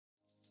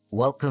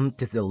Welcome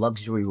to the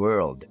luxury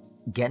world.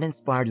 Get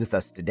inspired with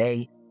us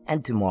today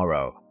and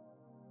tomorrow.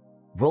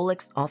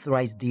 Rolex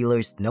authorized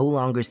dealers no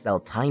longer sell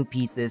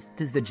timepieces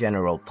to the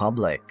general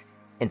public.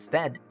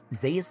 Instead,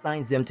 they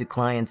assign them to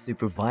clients who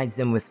provide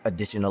them with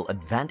additional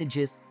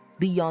advantages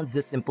beyond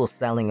the simple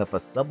selling of a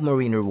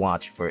submariner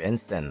watch, for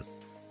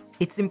instance.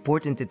 It's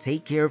important to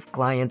take care of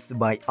clients who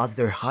buy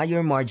other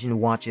higher margin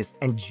watches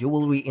and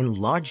jewelry in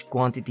large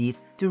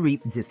quantities to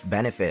reap these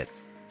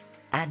benefits.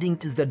 Adding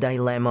to the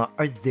dilemma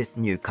are these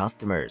new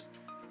customers.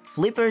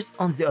 Flippers,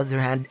 on the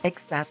other hand,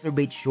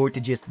 exacerbate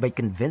shortages by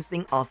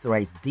convincing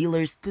authorized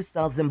dealers to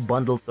sell them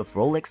bundles of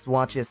Rolex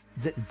watches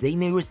that they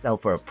may resell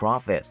for a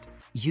profit,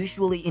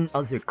 usually in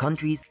other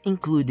countries,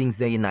 including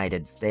the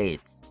United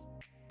States.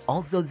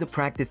 Although the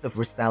practice of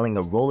reselling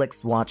a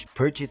Rolex watch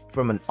purchased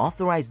from an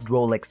authorized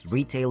Rolex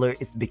retailer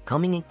is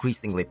becoming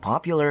increasingly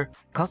popular,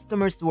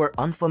 customers who are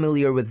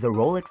unfamiliar with the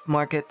Rolex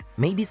market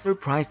may be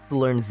surprised to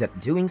learn that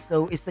doing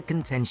so is a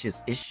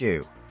contentious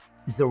issue.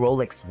 The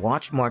Rolex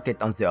watch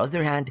market, on the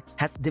other hand,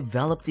 has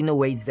developed in a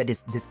way that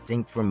is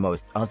distinct from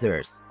most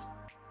others.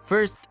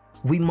 First,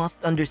 we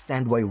must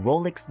understand why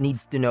Rolex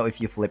needs to know if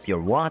you flip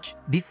your watch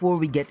before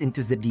we get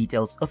into the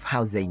details of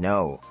how they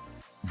know.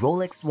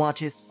 Rolex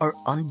watches are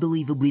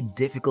unbelievably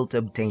difficult to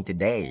obtain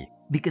today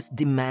because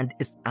demand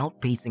is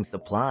outpacing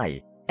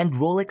supply, and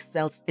Rolex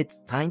sells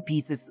its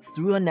timepieces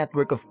through a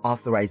network of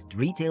authorized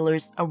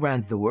retailers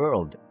around the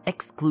world,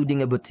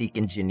 excluding a boutique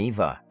in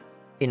Geneva.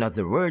 In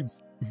other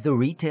words, the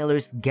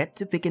retailers get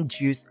to pick and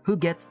choose who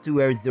gets to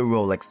wear the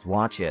Rolex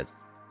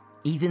watches.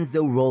 Even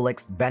though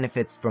Rolex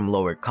benefits from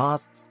lower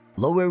costs,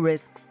 lower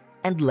risks,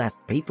 and less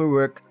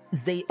paperwork,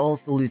 they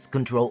also lose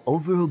control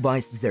over who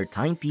buys their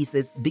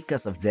timepieces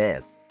because of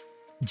this.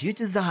 Due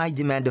to the high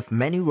demand of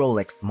many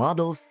Rolex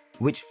models,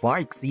 which far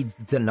exceeds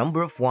the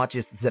number of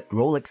watches that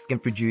Rolex can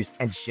produce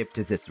and ship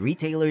to these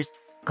retailers,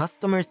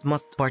 customers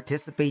must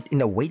participate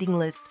in a waiting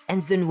list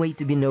and then wait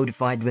to be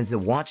notified when the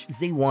watch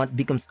they want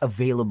becomes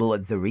available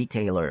at the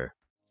retailer.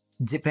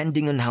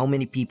 Depending on how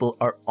many people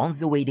are on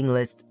the waiting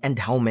list and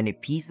how many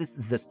pieces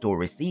the store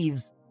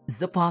receives,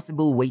 the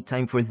possible wait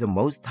time for the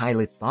most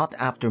highly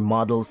sought-after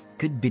models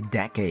could be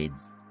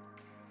decades.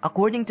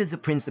 According to the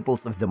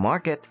principles of the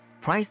market,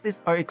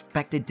 prices are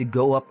expected to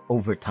go up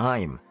over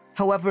time.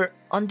 However,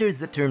 under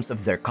the terms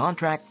of their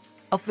contracts,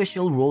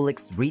 official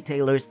Rolex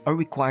retailers are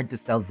required to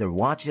sell their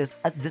watches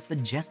at the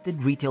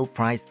suggested retail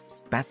price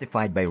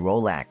specified by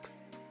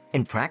Rolex.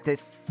 In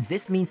practice,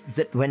 this means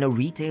that when a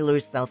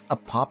retailer sells a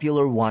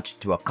popular watch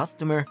to a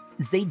customer,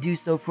 they do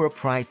so for a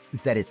price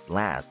that is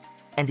less,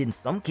 and in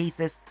some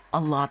cases, a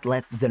lot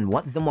less than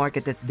what the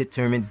market has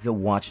determined the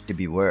watch to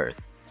be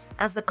worth.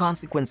 As a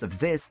consequence of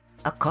this,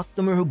 a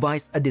customer who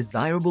buys a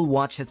desirable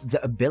watch has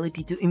the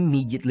ability to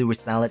immediately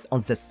resell it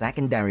on the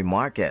secondary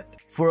market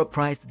for a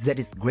price that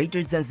is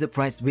greater than the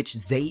price which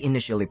they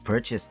initially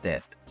purchased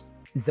it.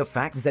 The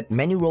fact that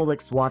many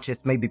Rolex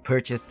watches may be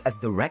purchased at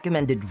the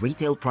recommended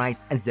retail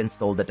price and then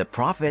sold at a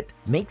profit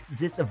makes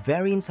this a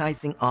very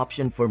enticing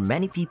option for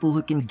many people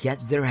who can get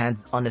their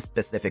hands on a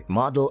specific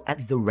model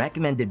at the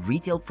recommended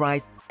retail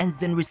price and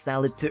then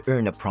resell it to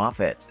earn a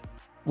profit.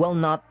 While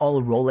not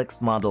all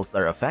Rolex models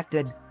are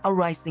affected, a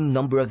rising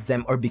number of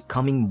them are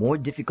becoming more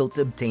difficult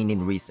to obtain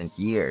in recent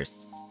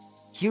years.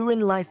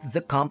 Herein lies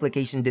the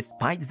complication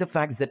despite the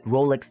fact that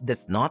Rolex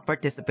does not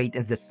participate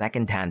in the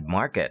second-hand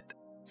market.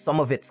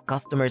 Some of its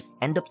customers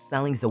end up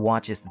selling the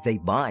watches they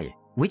buy,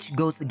 which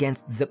goes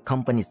against the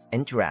company's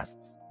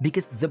interests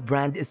because the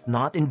brand is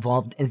not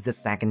involved in the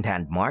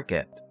second-hand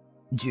market.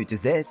 Due to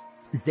this,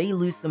 they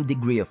lose some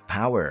degree of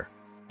power.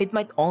 It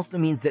might also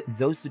mean that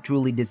those who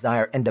truly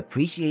desire and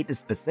appreciate a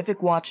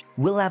specific watch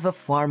will have a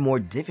far more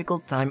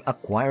difficult time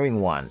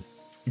acquiring one.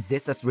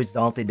 This has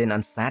resulted in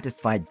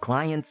unsatisfied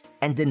clients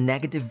and a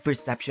negative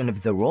perception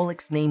of the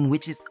Rolex name,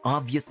 which is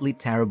obviously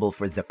terrible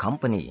for the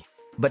company.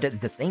 But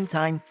at the same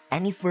time,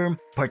 any firm,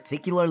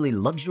 particularly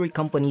luxury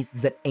companies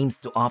that aims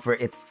to offer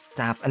its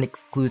staff an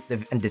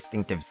exclusive and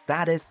distinctive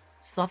status,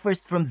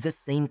 suffers from the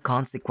same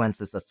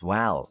consequences as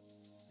well.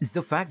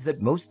 The fact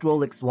that most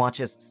Rolex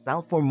watches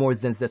sell for more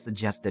than the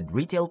suggested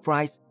retail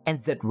price and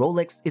that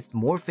Rolex is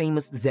more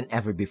famous than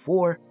ever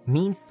before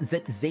means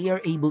that they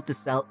are able to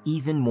sell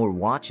even more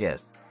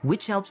watches,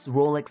 which helps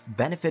Rolex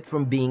benefit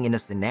from being in a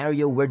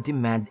scenario where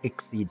demand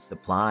exceeds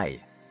supply.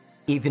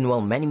 Even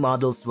while many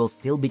models will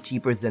still be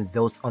cheaper than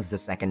those on the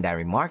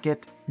secondary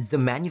market, the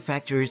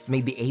manufacturers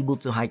may be able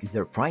to hike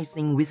their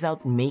pricing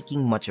without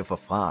making much of a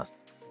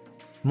fuss.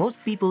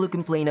 Most people who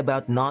complain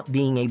about not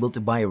being able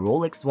to buy a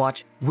Rolex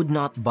watch would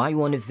not buy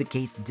one if the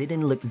case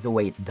didn't look the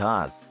way it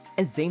does,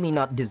 and they may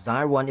not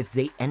desire one if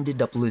they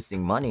ended up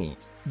losing money.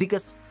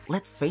 Because,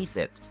 let's face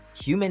it,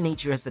 human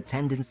nature has a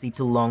tendency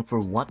to long for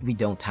what we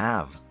don't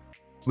have.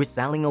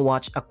 Reselling a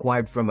watch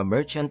acquired from a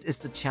merchant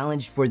is a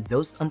challenge for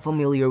those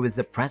unfamiliar with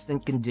the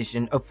present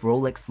condition of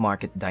Rolex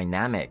market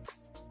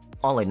dynamics.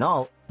 All in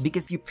all,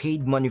 because you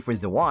paid money for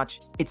the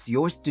watch, it's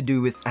yours to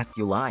do with as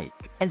you like.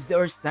 And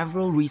there are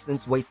several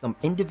reasons why some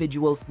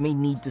individuals may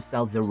need to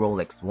sell their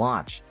Rolex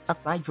watch,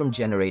 aside from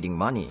generating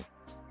money.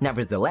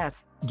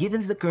 Nevertheless,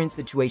 given the current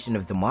situation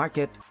of the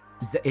market,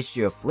 the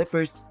issue of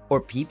flippers,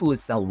 or people who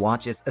sell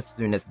watches as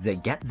soon as they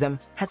get them,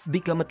 has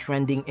become a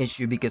trending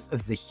issue because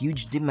of the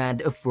huge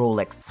demand of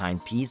Rolex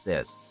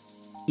timepieces.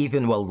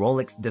 Even while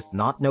Rolex does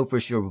not know for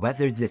sure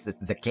whether this is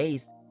the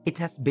case, it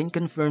has been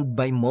confirmed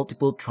by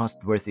multiple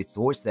trustworthy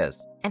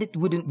sources, and it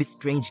wouldn't be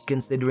strange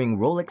considering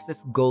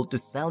Rolex's goal to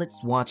sell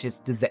its watches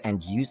to the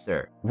end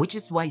user, which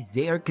is why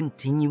they are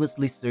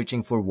continuously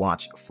searching for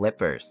watch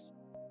flippers.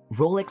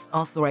 Rolex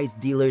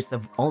authorized dealers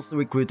have also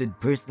recruited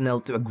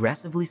personnel to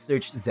aggressively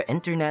search the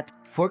internet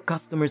for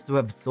customers who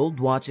have sold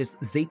watches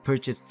they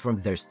purchased from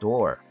their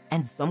store.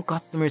 And some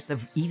customers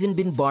have even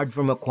been barred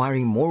from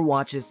acquiring more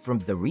watches from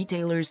the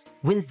retailers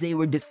when they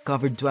were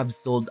discovered to have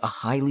sold a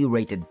highly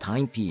rated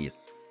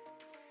timepiece.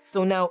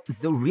 So now,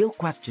 the real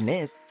question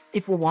is,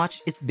 if a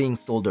watch is being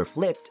sold or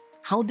flipped,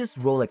 how does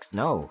Rolex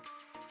know?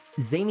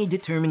 They may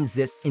determine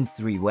this in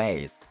 3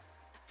 ways.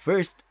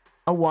 First,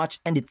 a watch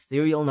and its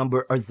serial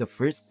number are the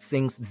first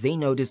things they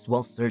notice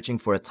while searching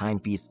for a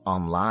timepiece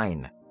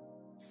online.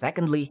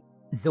 Secondly,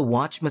 the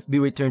watch must be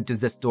returned to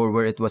the store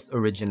where it was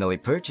originally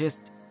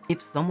purchased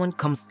if someone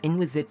comes in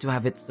with it to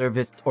have it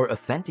serviced or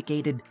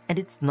authenticated and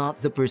it's not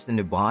the person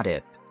who bought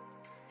it.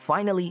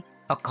 Finally,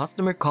 a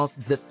customer calls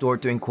the store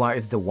to inquire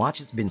if the watch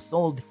has been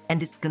sold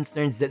and is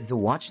concerned that the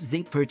watch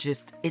they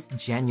purchased is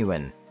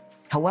genuine.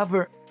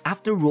 However,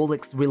 after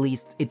Rolex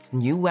released its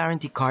new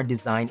warranty card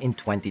design in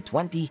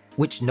 2020,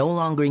 which no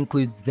longer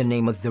includes the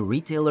name of the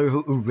retailer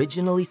who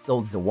originally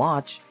sold the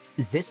watch,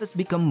 this has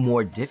become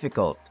more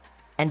difficult.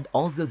 And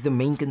although the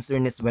main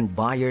concern is when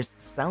buyers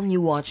sell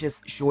new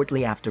watches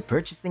shortly after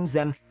purchasing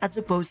them as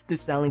opposed to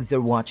selling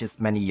their watches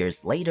many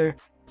years later,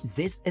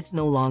 this is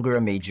no longer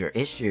a major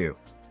issue.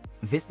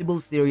 Visible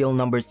serial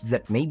numbers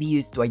that may be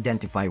used to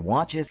identify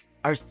watches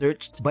are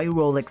searched by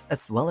Rolex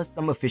as well as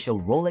some official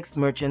Rolex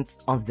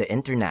merchants on the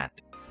internet.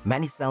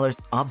 Many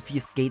sellers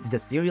obfuscate the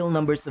serial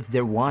numbers of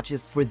their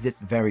watches for this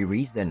very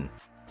reason.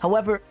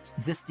 However,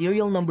 the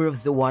serial number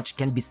of the watch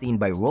can be seen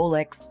by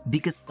Rolex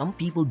because some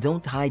people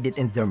don't hide it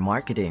in their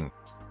marketing.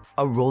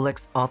 A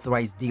Rolex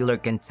authorized dealer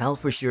can tell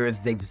for sure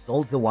if they've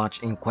sold the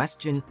watch in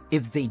question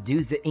if they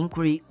do the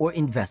inquiry or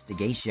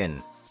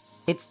investigation.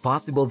 It's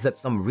possible that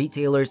some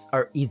retailers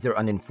are either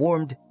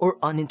uninformed or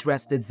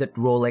uninterested that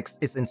Rolex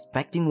is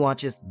inspecting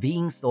watches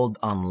being sold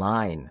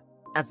online.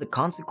 As a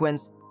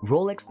consequence,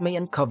 Rolex may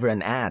uncover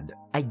an ad,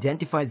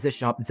 identify the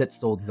shop that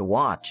sold the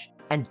watch,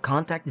 and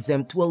contact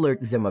them to alert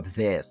them of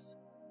this.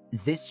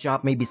 This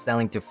shop may be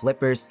selling to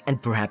flippers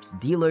and perhaps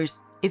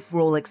dealers if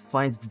Rolex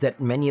finds that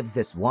many of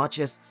these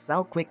watches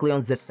sell quickly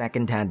on the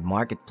second-hand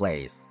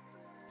marketplace.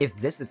 If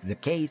this is the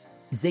case,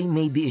 they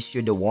may be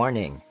issued a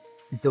warning.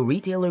 The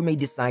retailer may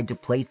decide to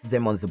place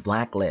them on the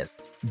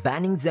blacklist,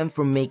 banning them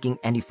from making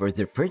any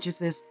further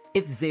purchases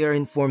if they are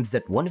informed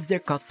that one of their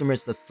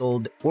customers has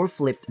sold or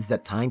flipped the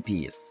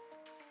timepiece.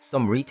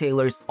 Some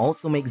retailers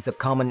also make the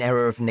common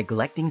error of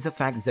neglecting the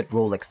fact that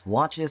Rolex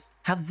watches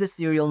have the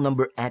serial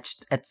number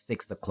etched at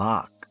 6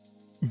 o'clock.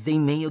 They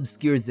may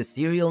obscure the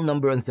serial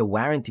number on the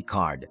warranty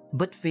card,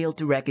 but fail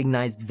to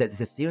recognize that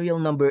the serial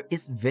number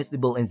is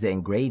visible in the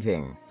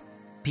engraving.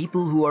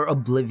 People who are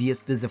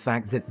oblivious to the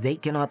fact that they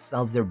cannot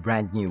sell their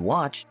brand new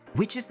watch,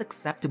 which is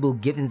acceptable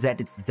given that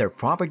it's their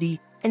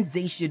property and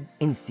they should,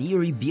 in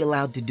theory, be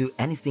allowed to do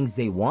anything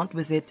they want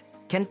with it,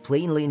 can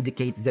plainly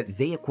indicate that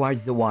they acquired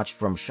the watch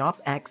from Shop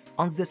X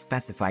on the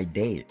specified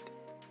date.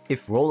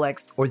 If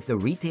Rolex or the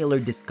retailer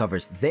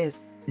discovers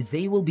this,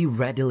 they will be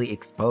readily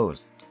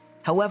exposed.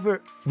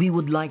 However, we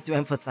would like to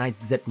emphasize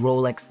that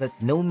Rolex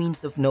has no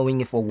means of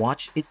knowing if a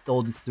watch is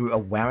sold through a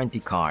warranty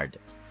card,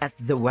 as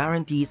the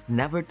warranty is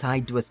never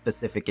tied to a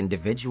specific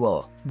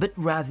individual, but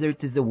rather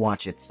to the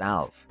watch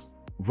itself.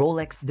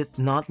 Rolex does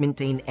not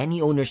maintain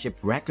any ownership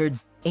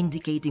records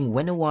indicating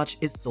when a watch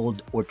is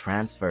sold or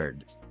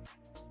transferred.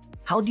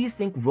 How do you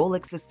think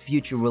Rolex's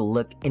future will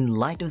look in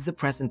light of the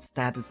present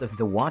status of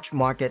the watch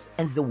market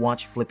and the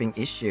watch flipping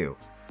issue?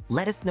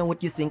 Let us know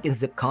what you think in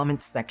the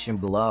comment section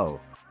below.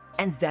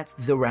 And that's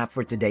the wrap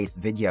for today's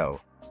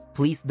video.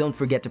 Please don't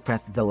forget to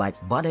press the like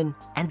button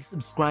and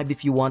subscribe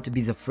if you want to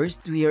be the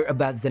first to hear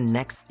about the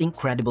next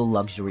incredible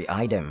luxury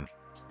item.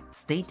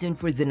 Stay tuned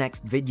for the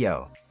next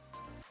video.